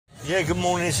Yeah, good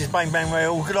morning, this is Bang Bang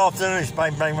Rail. Good afternoon, it's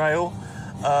Bang Bang Rail.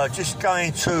 Just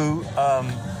going to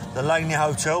the Langley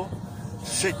Hotel to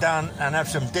sit down and have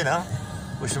some dinner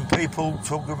with some people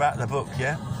talking about the book,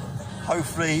 yeah?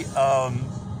 Hopefully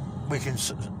we can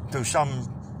do some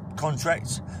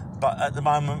contracts, but at the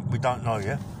moment we don't know,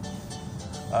 yeah?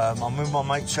 I'm with my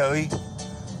mate Terry.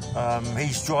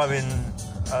 He's driving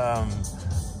a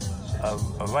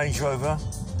Range Rover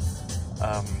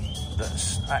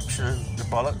that's absolute the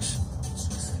bollocks.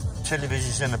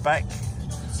 Television's in the back,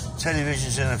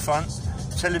 television's in the front,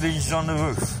 television's on the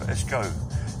roof. Let's go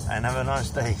and have a nice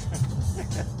day.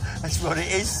 That's what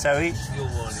it is, Terry. You're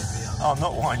winding me up. I'm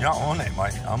not winding up, I'm on it,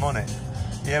 mate. I'm on it.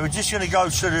 Yeah, we're just going to go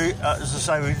to the, as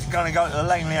I say, we're going to go to the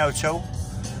Langley Hotel,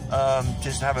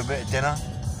 just to have a bit of dinner.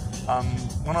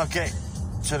 When I get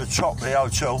to the top of the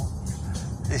hotel,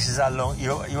 this is how long,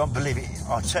 you won't believe it.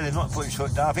 I tell him not to put his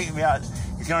foot down. I think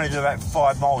he can only do about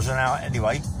 5 miles an hour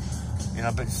anyway, you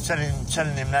know, but telling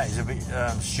him that is a bit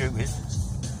stupid.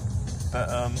 But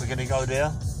we're going to go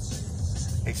there.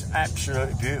 It's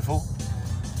absolutely beautiful.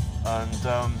 And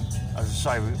as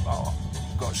I say, we've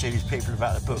got to see these people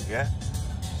about the book, yeah?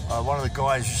 One of the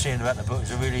guys who's saying about the book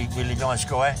is a really, really nice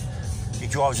guy. He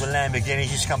drives a Lamborghini.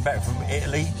 He's just come back from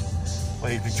Italy,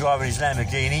 where he's been driving his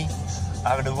Lamborghini,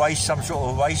 having a race, some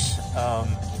sort of race.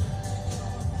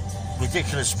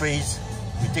 Ridiculous speeds,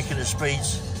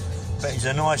 but he's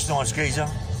a nice geezer,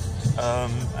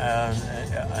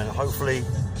 and hopefully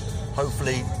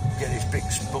get this big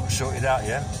book sorted out,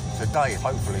 yeah, today,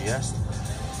 hopefully, yeah.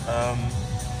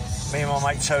 Me and my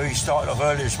mate Terry started off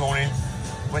early this morning,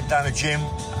 went down the gym,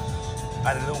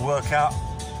 had a little workout.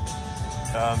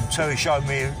 Terry showed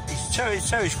me,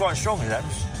 Terry's quite strong, he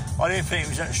happens. I didn't think he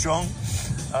was that strong,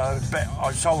 but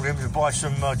I told him to buy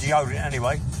some deodorant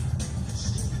anyway.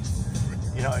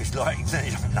 You know, it's like,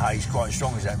 no, he's quite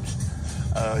strong as happens.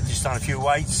 Just done a few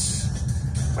weights,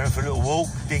 went for a little walk,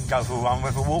 didn't go for a run,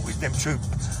 went for a walk with them two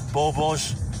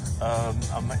boys.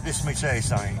 Listen to me tell you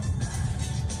something.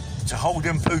 To hold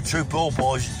them two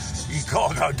boys, you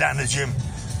got to go down the gym.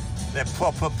 They're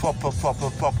proper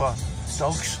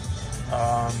dogs.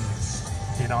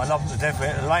 You know, I love them to death. We're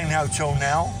at the Langley Hotel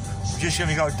now. We're just going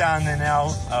to go down there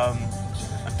now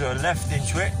and do a left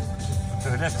into it.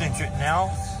 Now.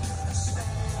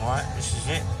 Right, this is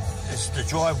it. This is the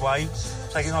driveway.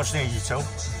 Take it nice and easy, Till.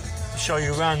 Show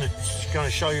you around. Just going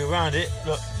to show you around it.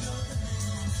 Look,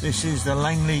 this is the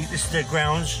Langley. This is the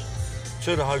grounds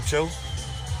to the hotel.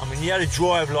 I mean, you had a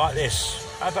drive like this.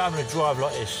 How about having a drive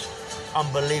like this?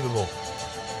 Unbelievable.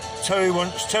 Terry's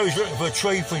looking for a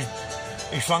tree for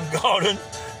his front garden.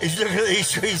 He's looking at these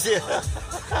trees here.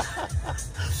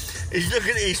 He's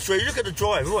looking at these trees. Look at the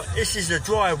drive. Look, this is the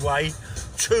driveway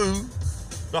to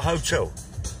the hotel.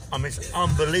 I mean, it's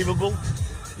unbelievable.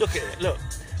 Look at it, look.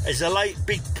 There's a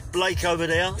big lake over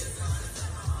there.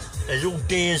 There's all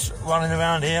deers running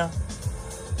around here.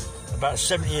 About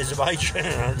 70 years of age. You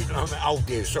know, I mean, old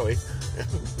deer, sorry.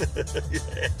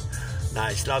 Yeah. No,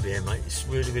 it's lovely here, mate. It's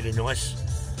really, really nice.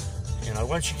 You know,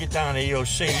 once you get down here, you'll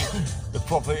see the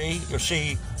property. You'll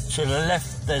see to the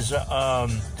left, there's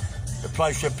the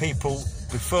place where people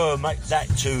prefer that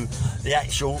to the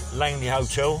actual Langley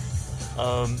Hotel.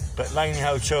 But Langley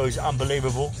Hotel is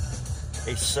unbelievable.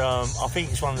 It's I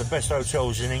think it's one of the best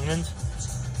hotels in England.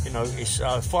 You know, it's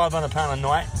 £500 a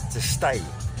night to stay,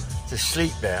 to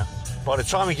sleep there. By the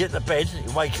time you get to bed,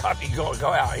 you wake up, you got to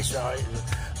go out. It's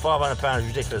 £500 is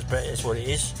ridiculous, but it's what it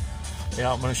is. You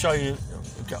know, I'm going to show you.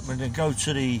 I'm going to go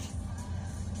to the.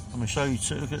 I'm going to show you.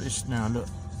 Look at this now. Look,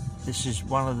 this is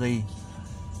one of the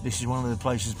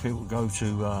places people go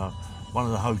to. One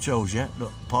of the hotels, yeah.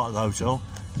 Look, part of the hotel.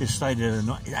 Just stayed there the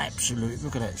night. Absolutely.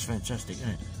 Look at that. It's fantastic, isn't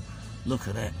it? Look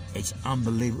at that. It's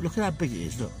unbelievable. Look at how big it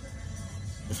is. Look.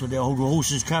 That's where the old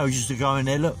horses' carriage used to go in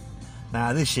there. Look.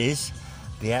 Now this is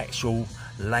the actual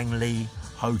Langley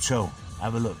Hotel.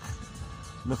 Have a look.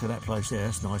 Look at that place there.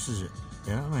 That's nice, isn't it?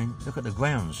 You know what I mean? Look at the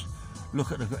grounds.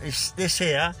 Look at this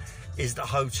here is the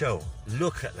hotel.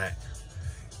 Look at that.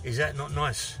 Is that not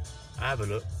nice? Have a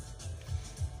look.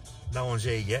 No one's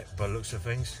here yet, by the looks of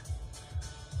things.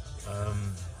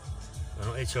 They're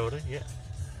not here till then yet.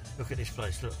 Look at this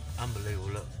place. Look, unbelievable.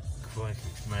 Look, crikey,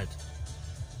 it's mad.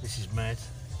 This is mad.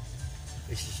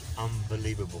 This is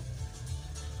unbelievable.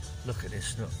 Look at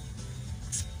this. Look.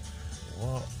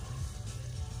 What?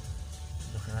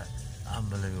 Look at that.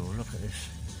 Unbelievable. Look at this.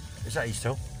 Is that his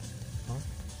toe? Huh?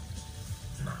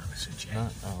 No, it's a jet. No?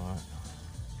 All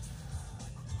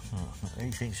right.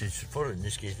 He thinks he's following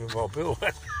this kid with Rob Bill.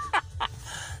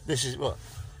 This is what?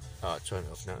 Alright, turn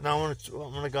it off now. No,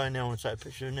 I'm gonna go in there, I want to take a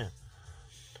picture in there.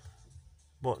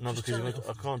 What? No, Just because turn it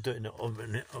I can't do it.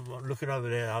 I'm looking over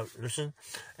there. Listen.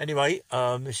 Anyway,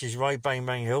 this is Ray Bang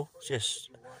Bang Hill. Just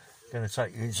going to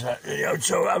take you into the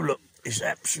hotel. Have a look. It's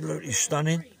absolutely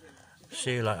stunning.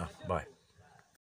 See you later. Bye.